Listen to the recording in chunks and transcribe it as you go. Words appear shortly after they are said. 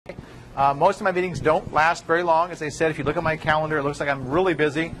Most of my meetings don't last very long. As I said, if you look at my calendar, it looks like I'm really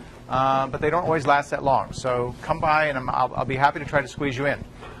busy, but they don't always last that long. So come by, and I'll be happy to try to squeeze you in.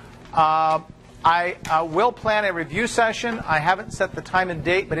 I will plan a review session. I haven't set the time and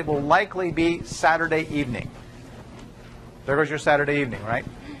date, but it will likely be Saturday evening. There goes your Saturday evening, right?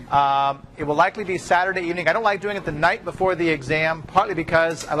 It will likely be Saturday evening. I don't like doing it the night before the exam, partly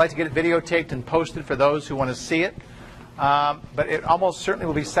because I like to get it videotaped and posted for those who want to see it. But it almost certainly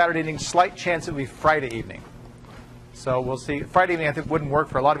will be Saturday evening. Slight chance it will be Friday evening. So we'll see. Friday evening, I think, wouldn't work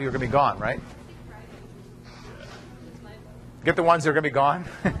for a lot of you who are going to be gone, right? Get the ones that are going to be gone?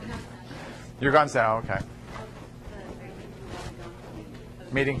 You're gone, so okay.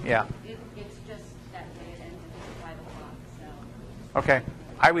 Meeting, yeah. It's just that day, it ends at 5 o'clock, so. Okay.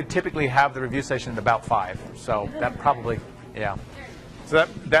 I would typically have the review session at about 5, so that probably, yeah. So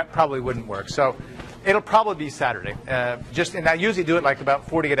that probably wouldn't work. So it'll probably be Saturday. And I usually do it like about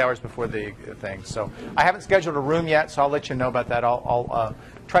 48 hours before the thing. So I haven't scheduled a room yet, so I'll let you know about that. I'll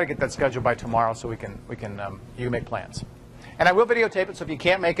try to get that scheduled by tomorrow so you can make plans. And I will videotape it, so if you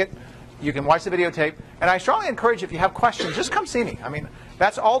can't make it, you can watch the videotape. And I strongly encourage, if you have questions, just come see me. I mean,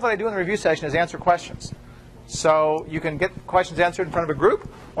 that's all that I do in the review session is answer questions. So you can get questions answered in front of a group,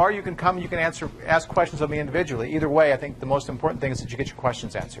 or you can come, you can ask questions of me individually. Either way, I think the most important thing is that you get your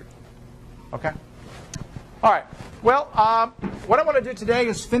questions answered. Okay? All right. Well, what I want to do today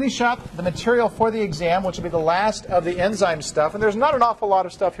is finish up the material for the exam, which will be the last of the enzyme stuff. And there's not an awful lot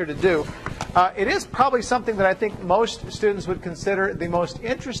of stuff here to do. It is probably something that I think most students would consider the most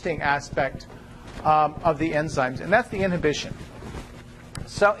interesting aspect of the enzymes, and that's the inhibition.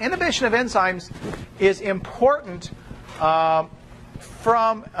 So inhibition of enzymes is important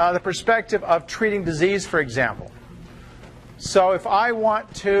from the perspective of treating disease, for example. So if I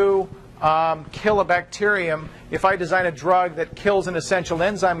want to kill a bacterium, if I design a drug that kills an essential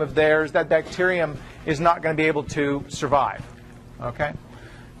enzyme of theirs, that bacterium is not going to be able to survive. Okay?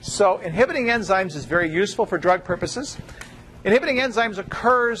 So inhibiting enzymes is very useful for drug purposes. Inhibiting enzymes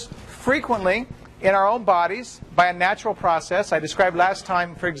occurs frequently in our own bodies by a natural process. I described last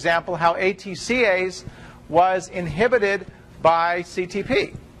time, for example, how ATCase was inhibited by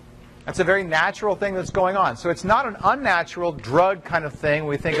CTP. That's a very natural thing that's going on. So it's not an unnatural drug kind of thing when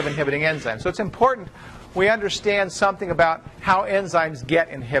we think of inhibiting enzymes. So it's important we understand something about how enzymes get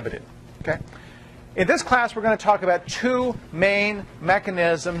inhibited. Okay? In this class, we're going to talk about two main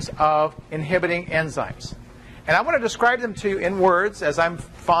mechanisms of inhibiting enzymes. And I want to describe them to you in words, as I'm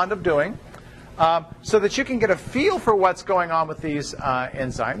fond of doing, so that you can get a feel for what's going on with these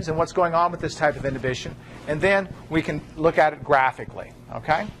enzymes and what's going on with this type of inhibition. And then we can look at it graphically.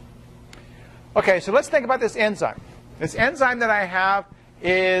 Okay? Okay, so let's think about this enzyme. This enzyme that I have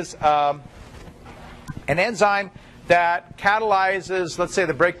is an enzyme that catalyzes, let's say,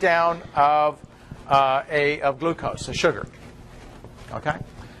 the breakdown of glucose, a sugar. Okay?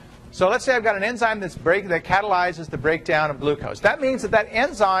 So let's say I've got an enzyme that catalyzes the breakdown of glucose. That means that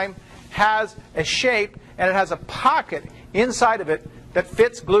enzyme has a shape and it has a pocket inside of it that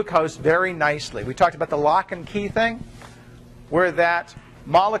fits glucose very nicely. We talked about the lock and key thing, where that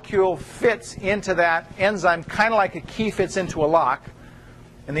molecule fits into that enzyme kind of like a key fits into a lock.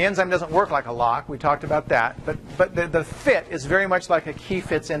 And the enzyme doesn't work like a lock. We talked about that. But the fit is very much like a key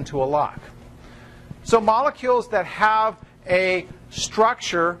fits into a lock. So molecules that have a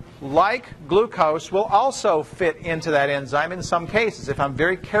structure like glucose will also fit into that enzyme in some cases if I'm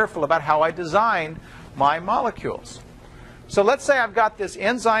very careful about how I design my molecules. So let's say I've got this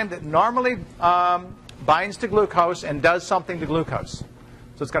enzyme that normally binds to glucose and does something to glucose.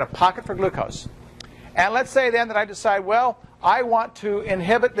 So it's got a pocket for glucose. And let's say then that I decide, well, I want to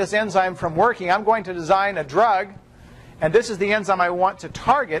inhibit this enzyme from working. I'm going to design a drug, and this is the enzyme I want to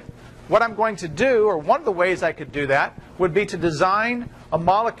target. What I'm going to do, or one of the ways I could do that, would be to design a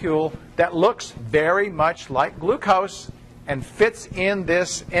molecule that looks very much like glucose and fits in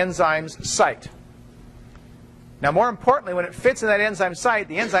this enzyme's site. Now, more importantly, when it fits in that enzyme site,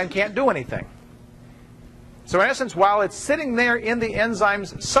 the enzyme can't do anything. So in essence, while it's sitting there in the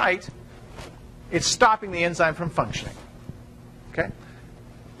enzyme's site, it's stopping the enzyme from functioning. Okay?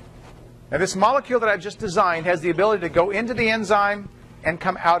 Now, this molecule that I've just designed has the ability to go into the enzyme and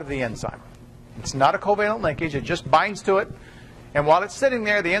come out of the enzyme. It's not a covalent linkage. It just binds to it. And while it's sitting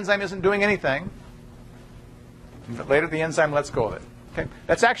there, the enzyme isn't doing anything. But later, the enzyme lets go of it. Okay?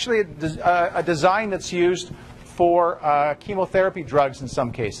 That's actually a design that's used for chemotherapy drugs in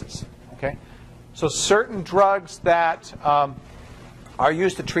some cases. Okay? So certain drugs that are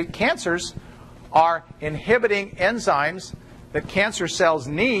used to treat cancers are inhibiting enzymes that cancer cells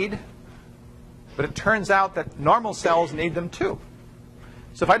need, but it turns out that normal cells need them too.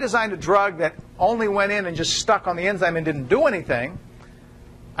 So if I designed a drug that only went in and just stuck on the enzyme and didn't do anything,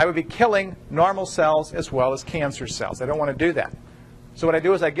 I would be killing normal cells as well as cancer cells. I don't want to do that. So what I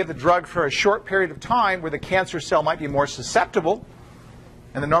do is I give the drug for a short period of time where the cancer cell might be more susceptible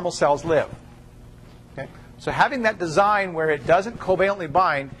and the normal cells live. Okay? So having that design where it doesn't covalently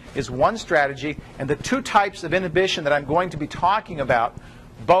bind is one strategy, and the two types of inhibition that I'm going to be talking about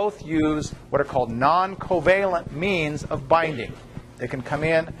both use what are called non-covalent means of binding. They can come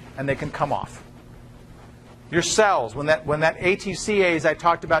in and they can come off. Your cells, when that ATCase I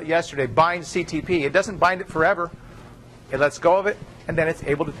talked about yesterday binds CTP, it doesn't bind it forever. It lets go of it, and then it's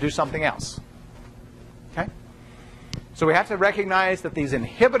able to do something else. Okay? So we have to recognize that these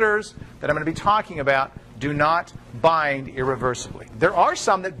inhibitors that I'm going to be talking about do not bind irreversibly. There are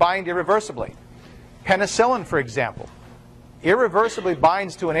some that bind irreversibly. Penicillin, for example, irreversibly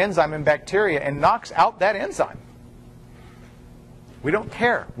binds to an enzyme in bacteria and knocks out that enzyme. We don't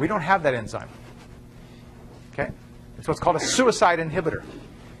care. We don't have that enzyme. Okay? It's what's called a suicide inhibitor.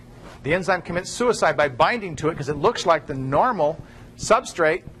 The enzyme commits suicide by binding to it because it looks like the normal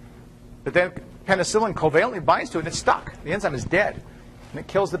substrate, but then penicillin covalently binds to it and it's stuck. The enzyme is dead, and it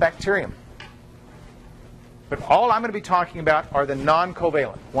kills the bacterium. But all I'm going to be talking about are the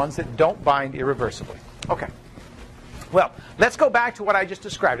non-covalent, ones that don't bind irreversibly. Okay. Well, let's go back to what I just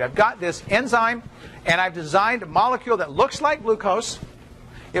described. I've got this enzyme, and I've designed a molecule that looks like glucose.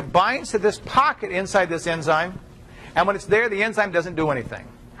 It binds to this pocket inside this enzyme, and when it's there, the enzyme doesn't do anything.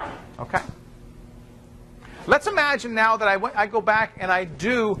 Okay? Let's imagine now that I go back and I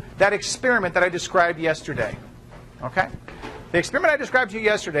do that experiment that I described yesterday. Okay? The experiment I described to you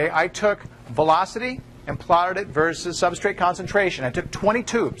yesterday, I took velocity and plotted it versus substrate concentration. I took 20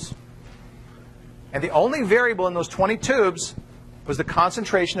 tubes. And the only variable in those 20 tubes was the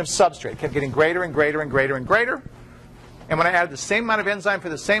concentration of substrate. It kept getting greater and greater and greater and greater. And when I added the same amount of enzyme for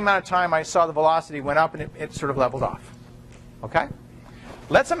the same amount of time, I saw the velocity went up and it sort of leveled off. Okay?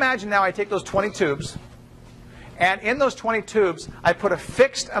 Let's imagine now I take those 20 tubes, and in those 20 tubes, I put a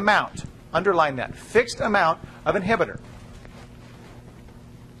fixed amount, underline that, fixed amount of inhibitor.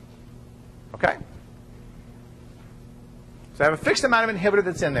 Okay? So I have a fixed amount of inhibitor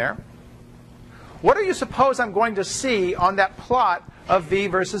that's in there. What do you suppose I'm going to see on that plot of V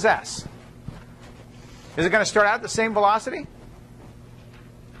versus S? Is it going to start out at the same velocity?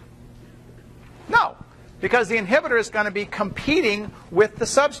 No, because the inhibitor is going to be competing with the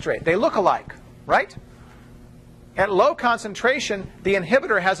substrate. They look alike, right? At low concentration, the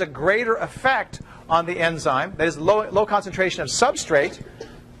inhibitor has a greater effect on the enzyme. That is, low concentration of substrate.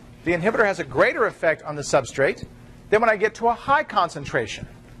 The inhibitor has a greater effect on the substrate than when I get to a high concentration.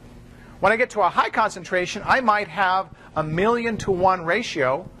 When I get to a high concentration, I might have a 1,000,000 to 1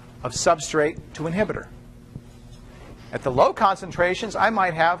 ratio of substrate to inhibitor. At the low concentrations, I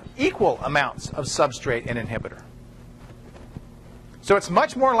might have equal amounts of substrate and inhibitor. So it's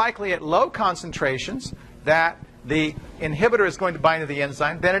much more likely at low concentrations that the inhibitor is going to bind to the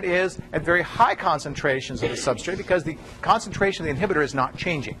enzyme than it is at very high concentrations of the substrate, because the concentration of the inhibitor is not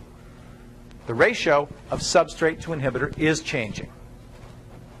changing. The ratio of substrate to inhibitor is changing.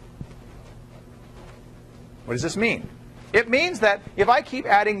 What does this mean? It means that if I keep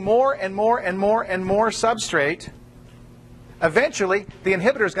adding more and more and more and more substrate, eventually the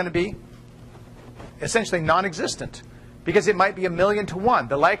inhibitor is going to be essentially non-existent, because it might be 1,000,000 to 1.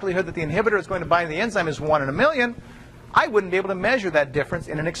 The likelihood that the inhibitor is going to bind the enzyme is 1 in 1,000,000. I wouldn't be able to measure that difference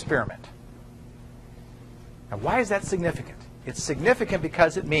in an experiment. Now, why is that significant? It's significant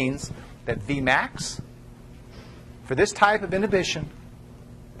because it means that Vmax for this type of inhibition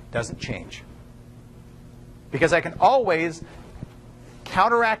doesn't change. Because I can always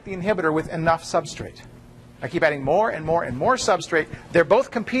counteract the inhibitor with enough substrate. I keep adding more and more and more substrate. They're both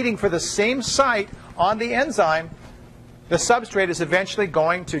competing for the same site on the enzyme. The substrate is eventually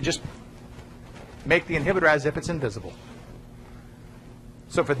going to just make the inhibitor as if it's invisible.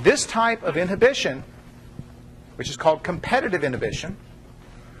 So for this type of inhibition, which is called competitive inhibition,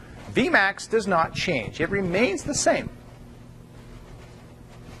 Vmax does not change. It remains the same.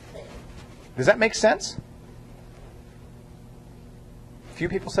 Does that make sense? Few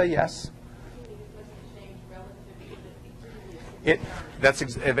people say yes. That's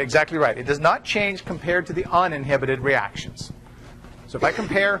exactly right. It does not change compared to the uninhibited reactions. So if I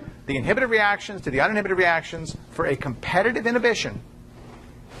compare the inhibited reactions to the uninhibited reactions for a competitive inhibition,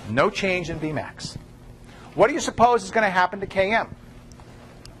 no change in Vmax. What do you suppose is going to happen to Km?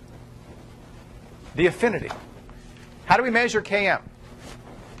 The affinity. How do we measure Km?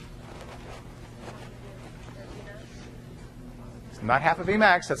 It's not half of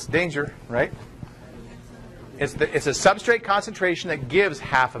Vmax. That's danger, right? It's a substrate concentration that gives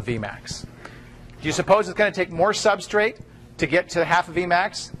half of Vmax. Do you suppose it's going to take more substrate to get to half of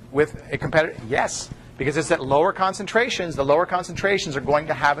Vmax with a competitor? Yes, because it's at lower concentrations. The lower concentrations are going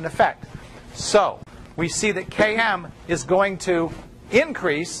to have an effect. So we see that Km is going to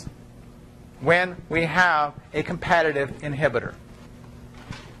increase when we have a competitive inhibitor.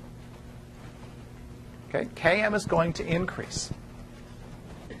 Okay, Km is going to increase.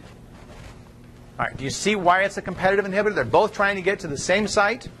 All right, do you see why it's a competitive inhibitor? They're both trying to get to the same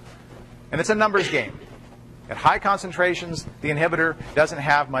site, and it's a numbers game. At high concentrations, the inhibitor doesn't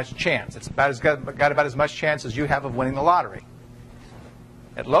have much chance. It's got about as much chance as you have of winning the lottery.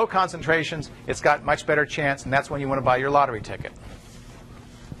 At low concentrations, it's got much better chance, and that's when you want to buy your lottery ticket.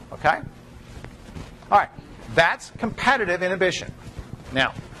 Okay? All right, that's competitive inhibition.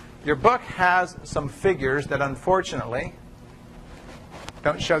 Now, your book has some figures that unfortunately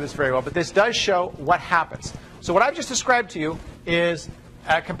don't show this very well, but this does show what happens. So what I've just described to you is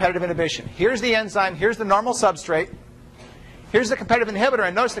competitive inhibition. Here's the enzyme, here's the normal substrate, here's the competitive inhibitor,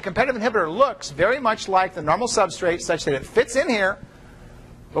 and notice the competitive inhibitor looks very much like the normal substrate such that it fits in here,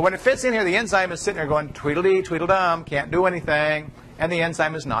 but when it fits in here, the enzyme is sitting there going tweedledee, tweedledum, can't do anything, and the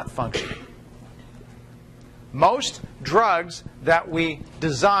enzyme is not functioning. Most drugs that we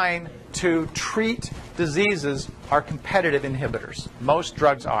design to treat diseases are competitive inhibitors. Most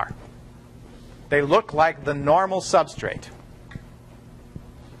drugs are. They look like the normal substrate.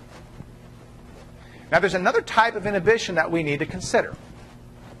 Now there's another type of inhibition that we need to consider.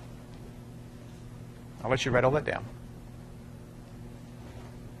 I'll let you write all that down.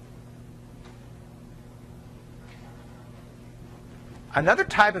 Another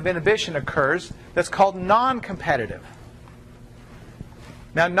type of inhibition occurs that's called non-competitive.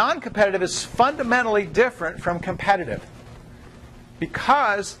 Now, non-competitive is fundamentally different from competitive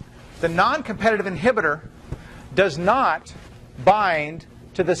because the non-competitive inhibitor does not bind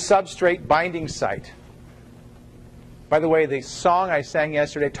to the substrate binding site. By the way, the song I sang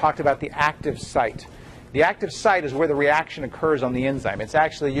yesterday talked about the active site. The active site is where the reaction occurs on the enzyme. It's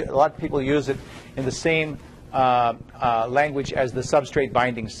actually, a lot of people use it in the same language as the substrate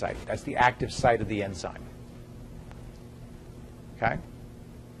binding site. That's the active site of the enzyme. Okay?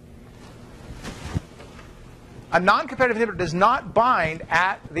 A non-competitive inhibitor does not bind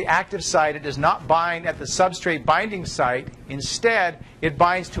at the active site. It does not bind at the substrate binding site. Instead, it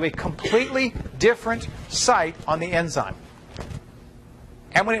binds to a completely different site on the enzyme.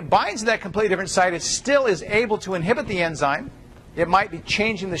 And when it binds to that completely different site, it still is able to inhibit the enzyme. It might be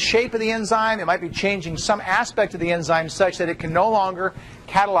changing the shape of the enzyme. It might be changing some aspect of the enzyme such that it can no longer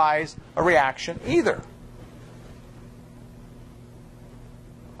catalyze a reaction either.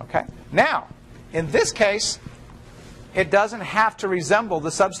 Okay? Now, in this case, it doesn't have to resemble the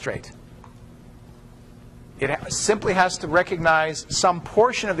substrate. It simply has to recognize some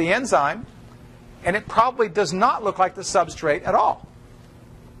portion of the enzyme, and it probably does not look like the substrate at all.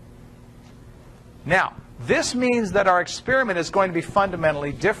 Now, this means that our experiment is going to be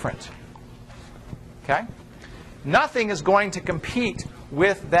fundamentally different. Okay? Nothing is going to compete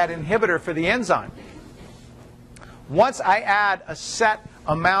with that inhibitor for the enzyme. Once I add a set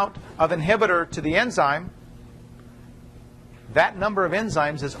amount of inhibitor to the enzyme, that number of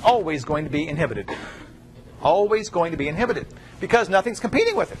enzymes is always going to be inhibited. Always going to be inhibited because nothing's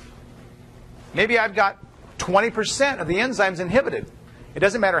competing with it. Maybe I've got 20% of the enzymes inhibited. It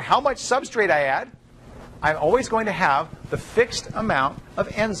doesn't matter how much substrate I add, I'm always going to have the fixed amount of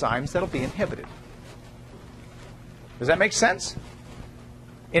enzymes that will be inhibited. Does that make sense?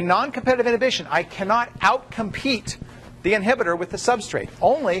 In non-competitive inhibition, I cannot outcompete the inhibitor with the substrate.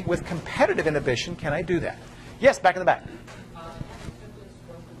 Only with competitive inhibition can I do that. Yes, back in the back.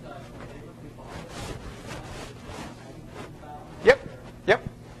 Yep,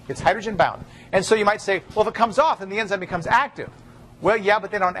 it's hydrogen bound. And so you might say, well, if it comes off, then the enzyme becomes active. Well, yeah, but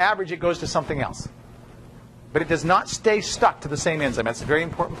then on average it goes to something else. But it does not stay stuck to the same enzyme. That's a very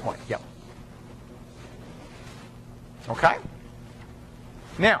important point. Yep. Okay?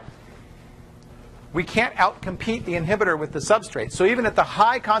 Now, we can't outcompete the inhibitor with the substrate. So even at the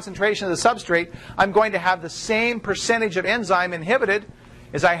high concentration of the substrate, I'm going to have the same percentage of enzyme inhibited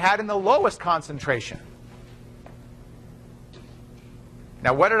as I had in the lowest concentration.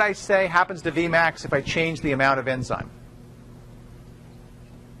 Now, what did I say happens to Vmax if I change the amount of enzyme?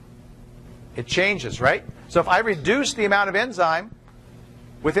 It changes, right? So if I reduce the amount of enzyme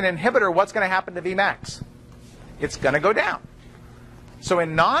with an inhibitor, what's going to happen to Vmax? It's going to go down. So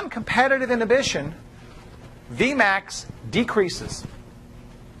in non-competitive inhibition, Vmax decreases.